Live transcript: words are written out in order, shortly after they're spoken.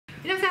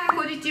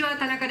にちは、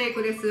田中玲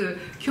子です。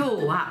今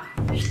日は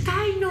額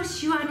の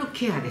シワの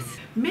ケアで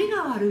す。目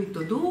が悪い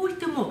とどうし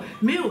ても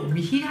目を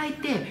見開い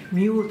て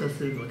見ようと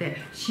するの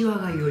でシワ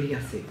が寄りや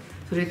すい。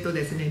それと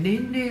ですね、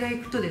年齢がい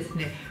くとです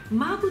ね、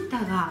まぶた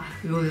が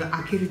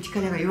開ける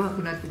力が弱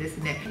くなってです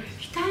ね、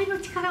額の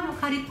力も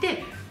借り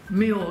て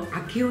目を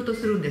開けようと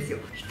するんですよ。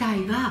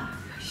額が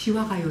シ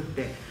ワが寄っ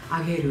て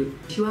上げる、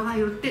シワが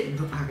寄って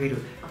上げる、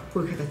こ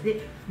ういう形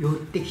で寄っ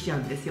てきちゃう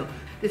んですよ。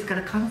ですか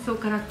ら乾燥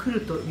から来る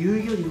と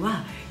いうより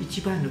は、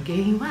一番の原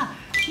因は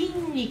筋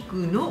肉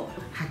の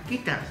はっきり言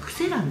ったら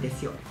癖なんで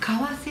すよ。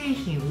革製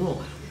品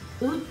を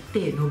折っ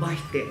て伸ば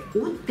して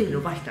折って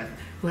伸ばしたら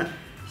ほら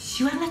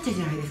シワになっちゃう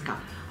じゃないですか。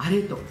あ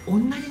れと同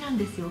じなん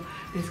ですよ。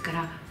ですか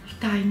ら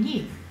額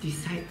に実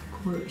際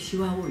こうシ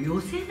ワを寄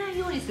せない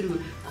ようにする、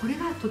これ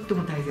がとって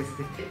も大切です。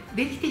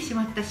できてし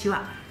まったシ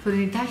ワ、それ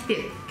に対し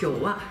て今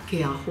日は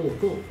ケア方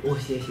法をお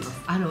教えしま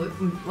す。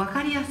分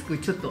かりやすく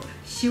ちょっと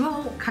シワ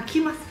を描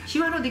きます。シ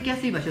ワのできや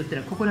すい場所って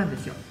のはここなんで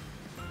すよ。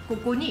こ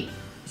こに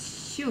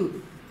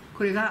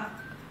これが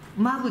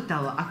まぶ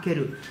たを開け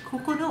る、こ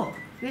この、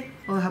ね、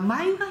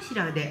眉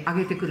頭で上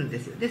げてくるんで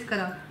すよ。ですか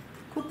ら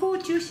ここを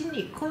中心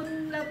にこ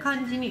んな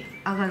感じに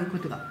上がるこ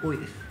とが多い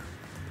です。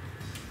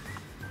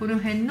この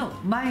辺の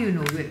眉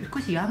の上、少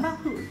し山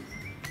風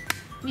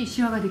に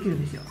シワができる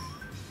んですよ。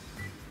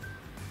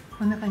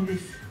こんな感じで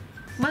す。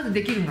まず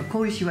できるのが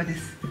こういうシワで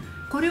す。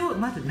これを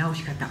まず直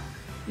し方、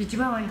一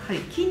番はやはり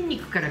筋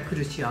肉からく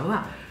るシワ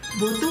は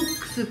ボトッ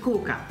クス効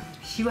果、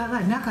シワが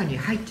中に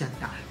入っちゃっ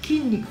た筋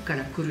肉か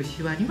らくる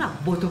シワには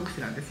ボトックス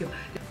なんですよ。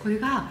これ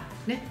が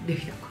ね、で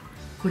きた。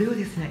これを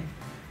ですね、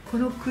こ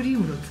のクリー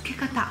ムのつけ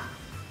方、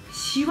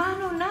シワ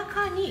の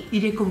中に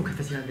入れ込む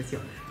形なんですよ。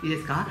いいで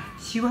すか？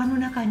シワの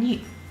中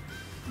に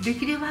で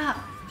きれば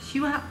シ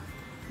ワ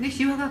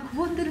がく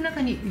ぼんでる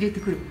中に入れて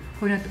くる。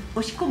これなんて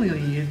押し込むよう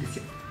に入れるんです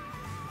よ。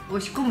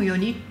押し込むよう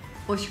に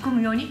押し込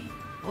むように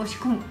押し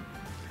込む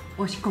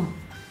押し込む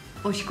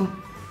押し込む。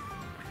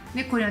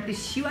でこれやって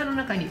シワの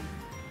中に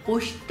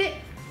押し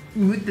て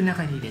ぐっと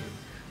中に入れる。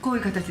こうい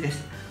う形で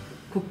す。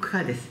ここか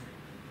らです。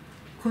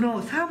こ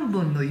の3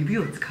本の指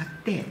を使っ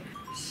て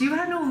シ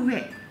ワの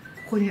上、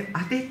ここに当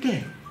て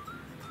て、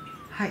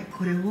はい、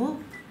これを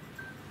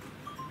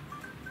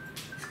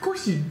少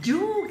し上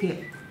下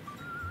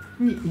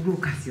に動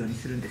かすように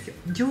するんですよ。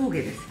上下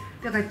です。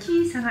だから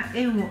小さな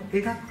円を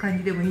描く感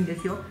じでもいいんで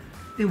すよ。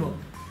でも、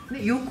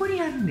ね、横に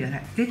やるんではな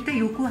い。絶対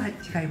横は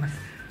違います。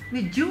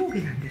で上下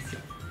なんです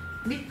よ。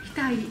で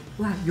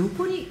額は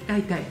横に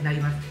大体なり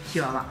ます。シ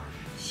ワは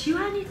シ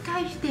ワに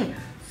対して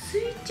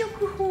垂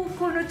直方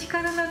向の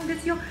力なんで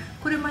すよ。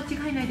これ間違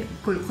いないで、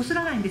これこす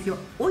らないんですよ。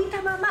置い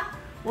たまま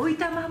こうい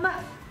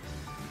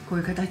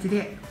う形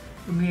で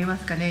見えま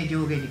すかね。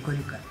上下にこん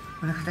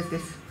な形で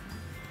す。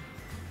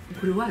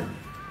これは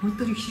本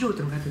当に素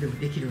人の方でも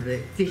できるの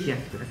でぜひやっ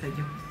てくださいよ。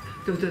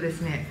というとで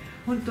すね、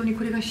本当に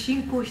これが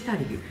進行した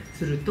り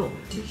すると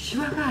シ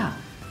ワが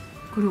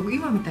これ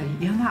今みたい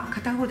に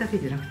片方だけ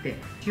じゃなくて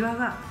シワ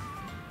が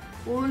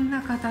こん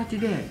な形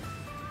でね、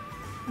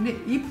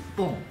1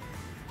本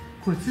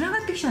これつなが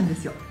ってきちゃうんで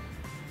すよ。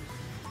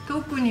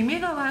特に目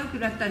が悪く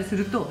なったりす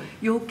ると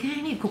余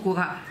計にここ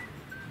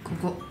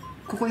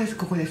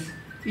です。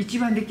一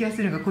番できや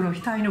すいのがこの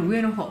額の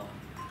上の方、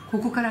こ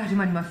こから始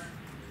まります。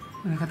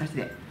こんな形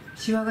で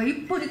シワが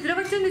一本でつな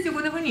がっちゃうんですよ。こ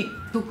んな風に。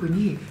特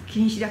に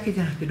近視だけじ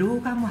ゃなくて老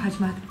眼も始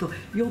まると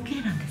余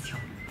計なんですよ。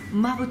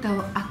まぶた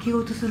を開けよ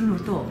うとするの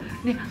と、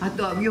ね、あ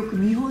とはよく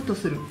見ようと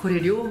する、これ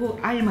両方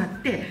相まっ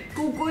て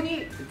ここ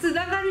につ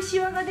ながるシ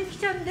ワができ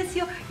ちゃうんです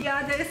よ。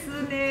嫌で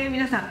すね。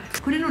皆さん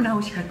これの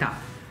直し方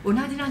同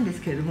じなんで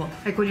すけれども、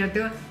はい、これやっ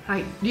ては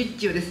い、リッ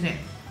チをです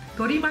ね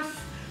取りま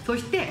す。そ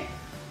して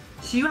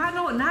シワ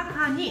の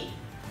中に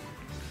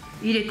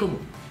入れ込む。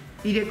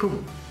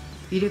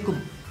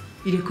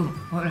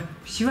ほら、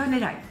シワを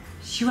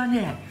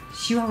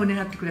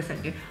狙ってくださ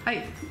いね。は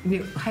い、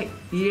ね、はい、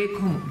入れ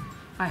込む。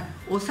はい、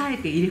押さえ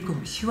て入れ込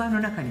む。シワの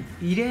中に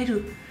入れ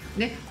る。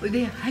ね、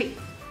で、はい、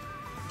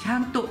ちゃ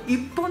んと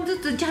1本ず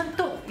つちゃん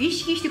と意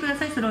識してくだ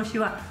さい。そのシ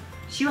ワ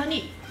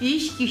に意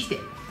識して、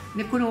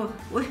ね、この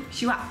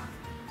シワ、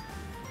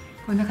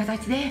こんな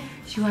形で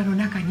シワの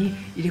中に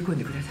入れ込ん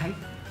でください。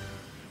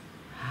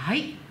は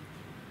い、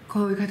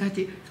こういう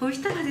形。そう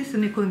したらです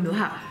ね、今度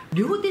は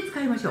両手使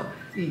いましょう。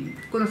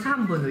この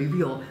3本の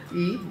指を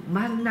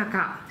真ん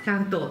中ちゃ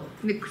んと、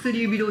ね、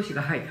薬指同士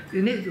が入っ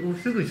てね、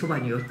すぐそば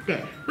に寄っ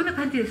てこんな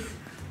感じです。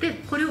で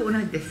これを同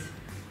じです。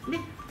で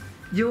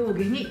上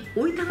下に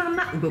置いたま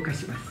ま動か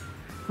します。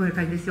こういう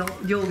感じですよ。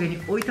上下に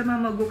置いたま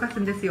ま動かす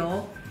んです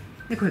よ。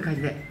でこういう感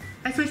じで、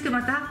はい、そして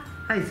また、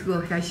はい、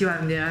少しシワを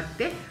狙っ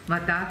て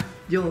また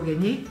上下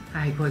に、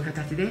はい、こういう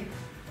形で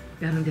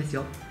やるんです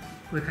よ。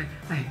こういう感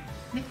じ、はい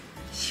ね、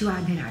シワ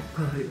狙い、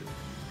こういう、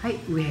はい、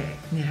上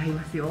狙い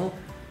ますよ。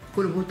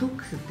これボトッ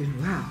クスってい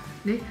うのは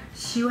ね、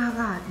シワ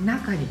が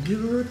中にぎゅ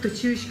ーっと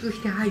収縮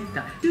して入っ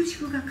た収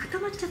縮が固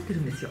まっちゃって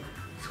るんですよ。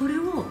それ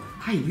を、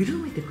はい、緩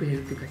めてくれ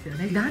るっていうかしら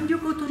ね、弾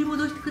力を取り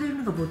戻してくれる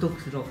のがボトッ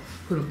クスの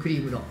このクリ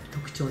ームの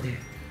特徴で、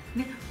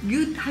ね、ぎ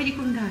ゅっと入り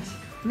込んだ、ね、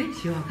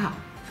シワが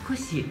少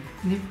し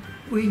ね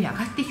上に上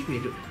がってきてくれ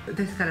る。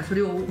ですからそ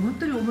れを本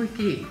当に思いっ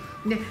きり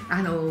ね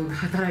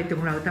働いて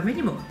もらうため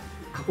にも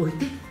置い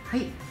て、は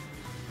い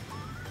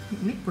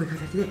ね、こういう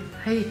形で、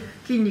はい、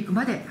筋肉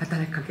まで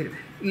働きかける。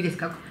いいです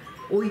か。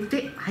置い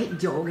て、はい、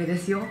上下で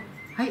すよ。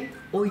はい、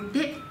置い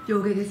て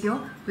上下ですよ。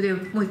で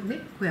もうね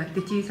こうやっ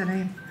て小さな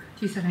円、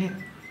小さな円、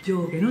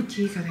上下の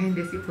小さな円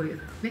ですよ。こういう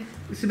ね、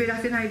滑ら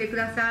せないでく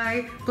ださ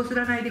い。こす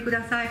らないでく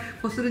ださい。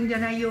こするんじゃ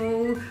ないよ。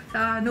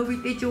さあ伸び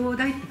てちょう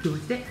だいって気持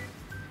ちで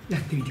や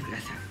ってみてくだ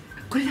さい。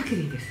これだけ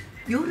でいいです。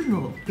夜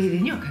の手入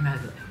れには必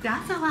ず。で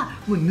朝は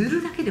もう塗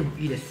るだけでも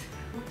いいです。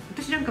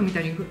私なんかみ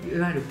たいにい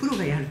わゆるプロ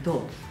がやる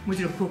とも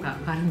ちろん効果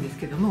があるんです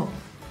けども、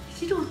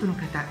素人の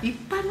方、一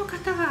般の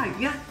方が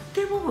やっ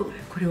ても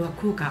これは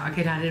効果上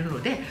げられる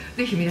ので、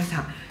ぜひ皆さ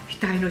ん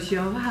額のシ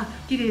ワは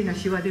綺麗な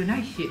シワでな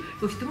いし、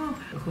どうしてもこ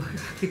う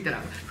言ったら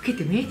老け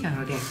て見えちゃう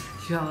ので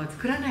シワを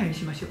作らないように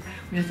しましょう。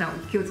皆さん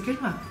気をつけれ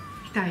ば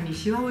額に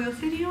シワを寄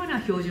せるような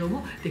表情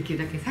もできる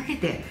だけ避け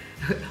て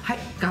はい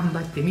頑張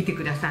ってみて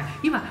ください。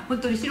今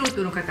本当に素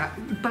人の方、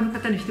一般の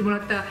方にしてもら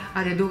った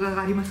動画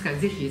がありますから、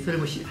ぜひそれ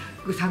も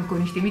参考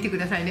にしてみてく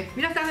ださいね。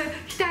皆さん額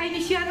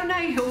にシワの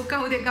ないお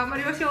顔で頑張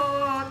りましょう。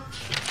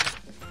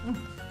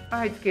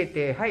はいつけ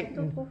て、はい、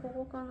こ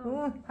こか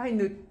な。はい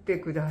塗って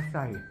くだ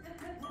さい。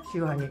シ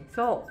ワに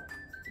そ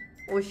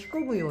う押し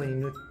込むよう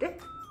に塗って、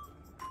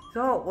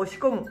そう押し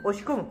込む押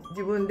し込む、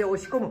自分で押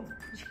し込む、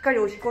しっかり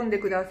押し込んで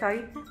くださ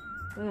い。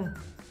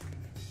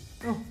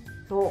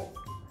そ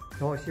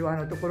うシワ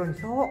のところに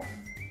そうはい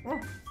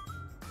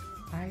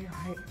はい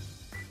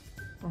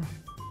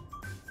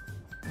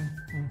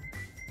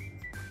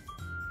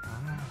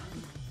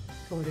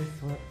そうです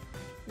そう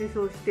で、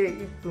そうして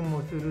1分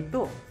もする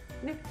と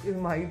ね、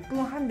まあ1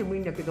分半でもい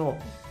いんだけど、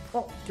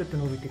ちょっと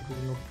伸びてくる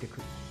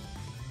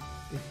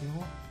です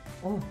よ。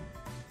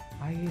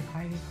はいはい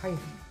はい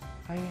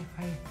はいはい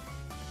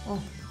ほ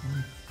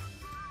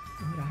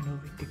ら伸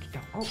びてきた。